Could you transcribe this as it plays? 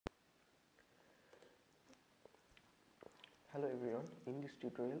Hello everyone, in this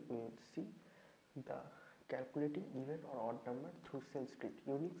tutorial we will see the calculating even or odd number through shell script,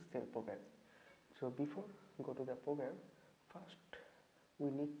 Unix shell program. So before go to the program, first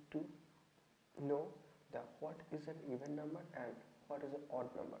we need to know what is an even number and what is an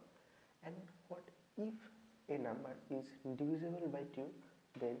odd number, and what if a number is divisible by 2,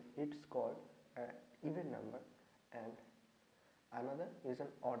 then it's called an even number and another is an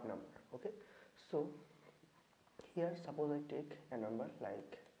odd number. Okay, so here suppose I take a number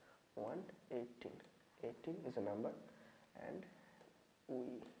like 118. 18 is a number and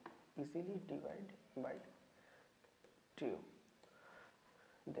we easily divide by 2.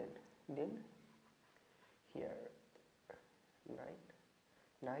 Then here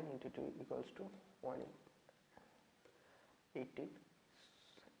 9 into 2 equals to 118,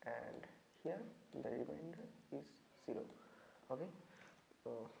 and here the remainder is 0. Okay,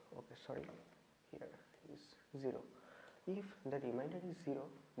 okay, sorry, here is 0. If the remainder is 0,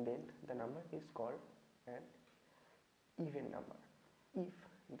 then the number is called an even number. If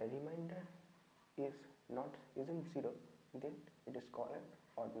the remainder isn't 0, then it is called an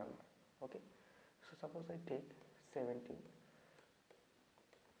odd number. Okay, so suppose I take 17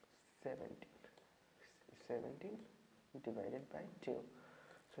 divided by 2.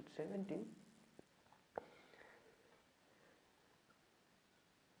 So 17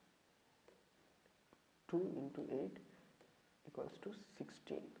 2 into 8 equals to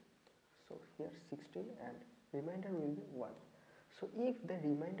 16. So here 16 and remainder will be 1. So if the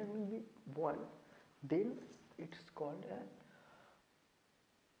remainder will be 1, then it's called a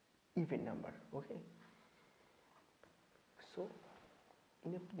even number. Okay, so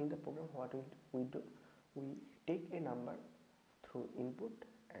in the program, what we do, we take a number through input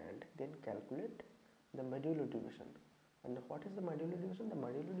and then calculate the modulo division. And what is the modulo division? The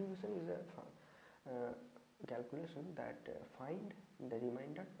modulo division is a calculation that find the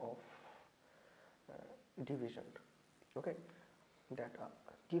remainder of division. Okay, that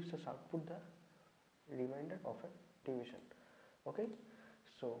gives us output the remainder of a division. Okay,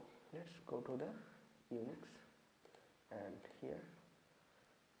 so let's go to the Unix, and here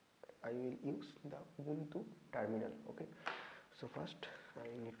I will use the Ubuntu terminal. Okay, so first I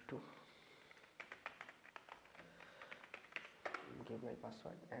need to give my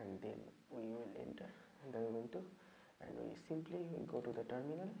password and then we will enter the Ubuntu and we simply go to the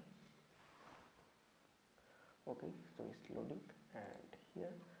terminal. Okay, so it's loading, and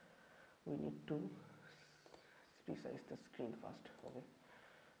here we need to resize the screen first. Okay,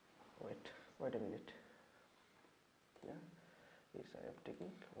 wait a minute. Yeah, yes, I have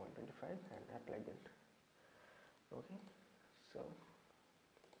taken 125 and applied it. Okay, so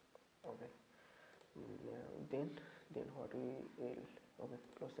okay, then what we will, okay,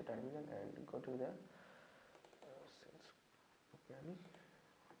 close the terminal and go to the sales programming,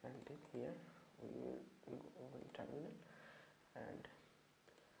 and then here we will go over the terminal, and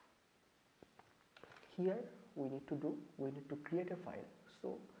here we need to create a file.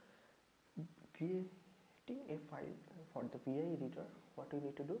 So creating a file for the VI editor, what we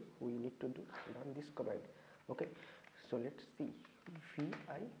need to do, run this command. Okay, so let's see.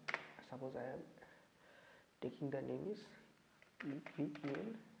 VI, suppose I am taking the name is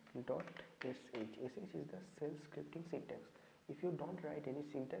evl.sh. sh is the shell scripting syntax. If you don't write any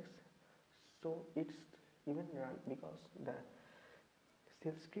syntax, so it's even run, because the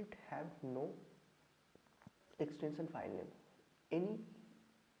shell script have no extension file name. Any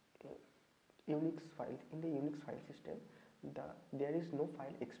Unix file, in the Unix file system, there is no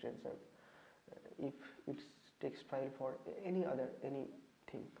file extension. If it's text file for anything.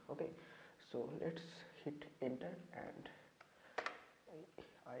 Okay, so let's hit enter, and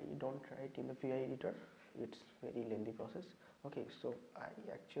I don't write in the VI editor, it's very lengthy process. Okay, so I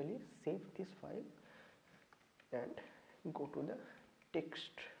actually save this file and go to the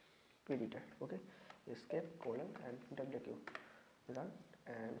text editor. Okay, escape and WQ, run,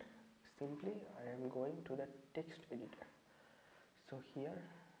 and simply I am going to the text editor. So here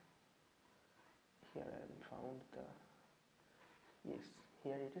I am found the, yes,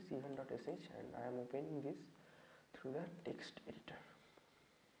 here it is even.sh, and I am opening this through the text editor.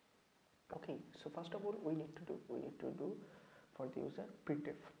 Okay, so first of all we need to do for the user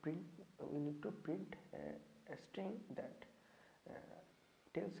printf. We need to print a string that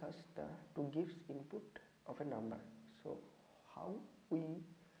tells us to gives input of a number. So how we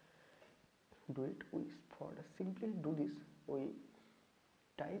do it? We simply do this. We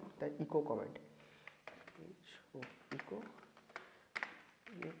type the echo command. Echo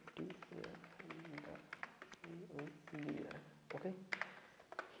okay,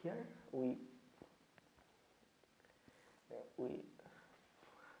 here we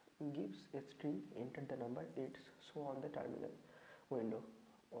gives a string, enter the number, it's show on the terminal window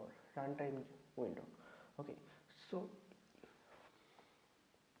or runtime window. Okay, so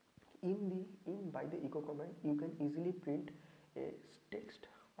in by the echo command you can easily print a text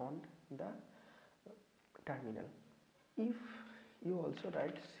on the terminal. If you also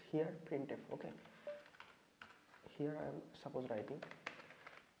write here printf, okay, here I am suppose writing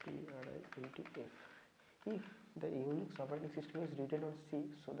printf. If the Unix operating system is written on C,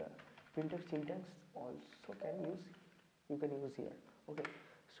 so the printf syntax also you can use here. Okay,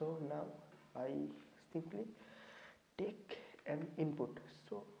 so now I simply take an input.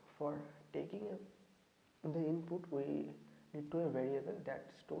 So for taking the input, we need to a variable that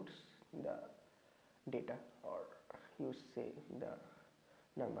stores the data, or you say the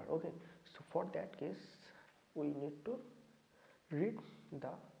number. Okay, so for that case we need to read the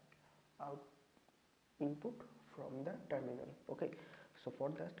out input from the terminal. Okay, so for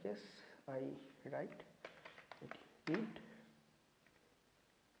that case I write read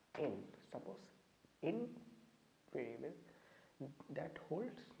n, suppose n variable that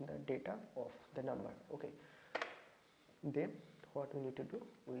holds the data of the number. Okay, then what we need to do,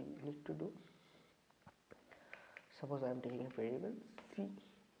 we need to do, suppose I am taking a variable c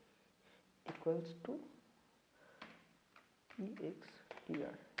equals to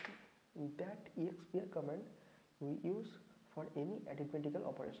expr. That expr command we use for any arithmetical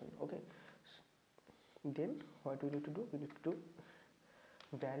operation. Okay, then what we need to do, we need to do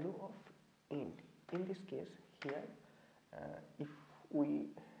value of n. In this case here if we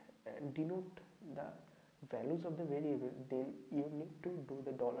denote the values of the variable, then you need to do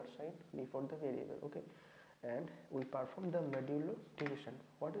the dollar sign before the variable. Okay, and we perform the modulo division.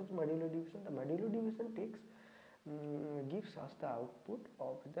 What is modulo division? The modulo division takes gives us the output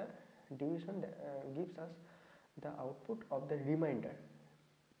of the division, gives us the output of the remainder.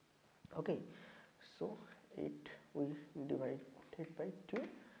 Okay, so it we divide it by 2.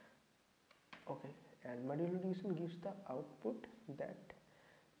 Okay, and modulo division gives the output that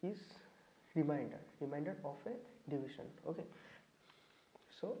is remainder of a division. Okay,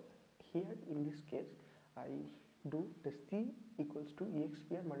 so here in this case I do the c equals to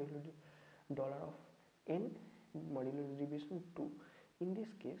expr modulo dollar of n modulo division 2. In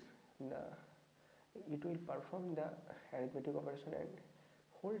this case it will perform the arithmetic operation and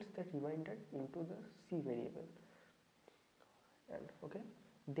holds the remainder into the c variable. And okay,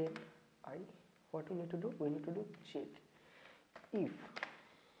 then what we need to do, we need to do check if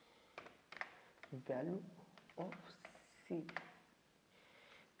value of c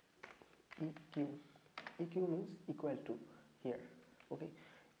eq means equal to here. Okay,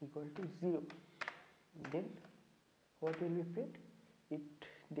 equal to 0, then what will we print it,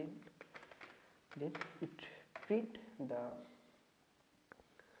 then it print the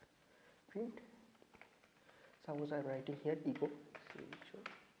print, suppose I am writing here echo,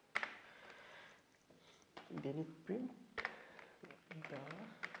 then it print the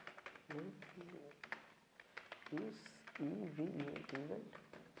is event,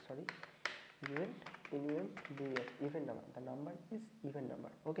 sorry, even number, the number is even number.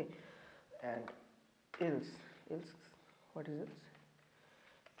 Okay, and else what is else?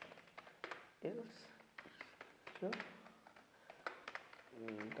 Else sure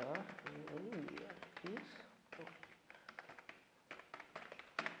the is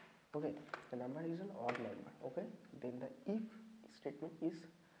okay, the number is an odd number. Okay, then the if statement is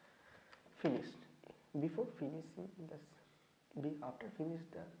finished. Before finishing this, after finish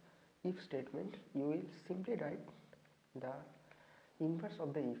the if statement, you will simply write the inverse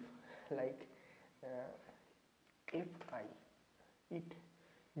of the if, like fi, it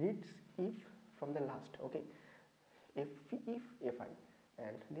reads if from the last. Okay, if fi,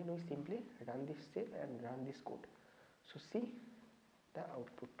 and then we simply run this cell and run this code. So see the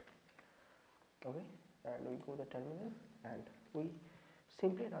output. Okay, and we go to the terminal and we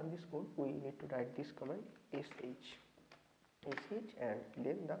simply run this code. We need to write this command sh and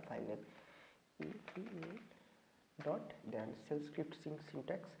then the file name dot, then shell script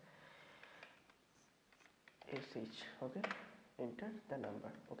syntax sh. Okay, enter the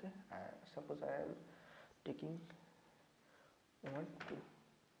number. Okay, suppose I am taking 1 to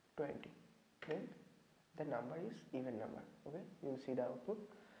 20, then the number is even number. Okay, you will see the output.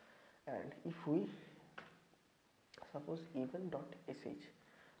 And if we suppose even dot sh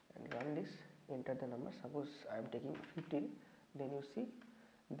and run this, enter the number, suppose I am taking 15, then you see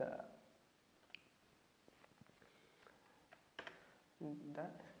the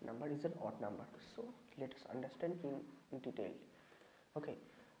number is an odd number. So let us understand in detail. Okay,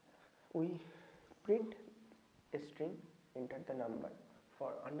 we print a string, enter the number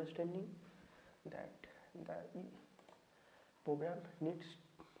for understanding that the program needs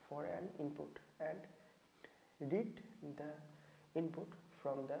for an input and read the input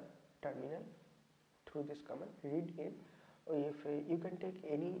from the terminal through this command read in. If you can take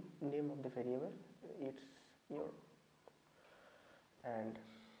any name of the variable, it's your and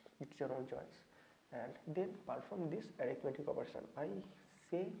it's your own choice, and then perform this arithmetic operation. I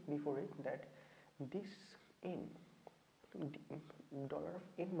say before it that this in dollar of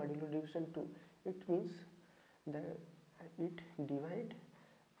n modulo division 2, it means that it divide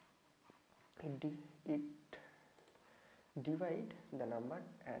the number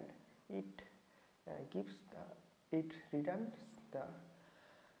and it it returns the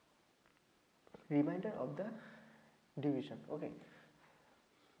remainder of the division. Okay,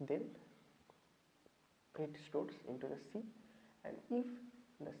 then it stores into the C, and if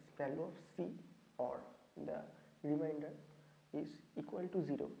the value of C or the remainder is equal to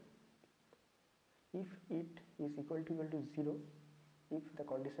 0, if it is equal to 0, if the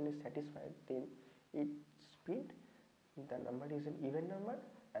condition is satisfied, then it's print the number is an even number,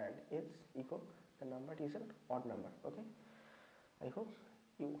 and else echo the number is an odd number. Okay, I hope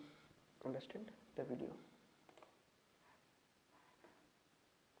you understand the video.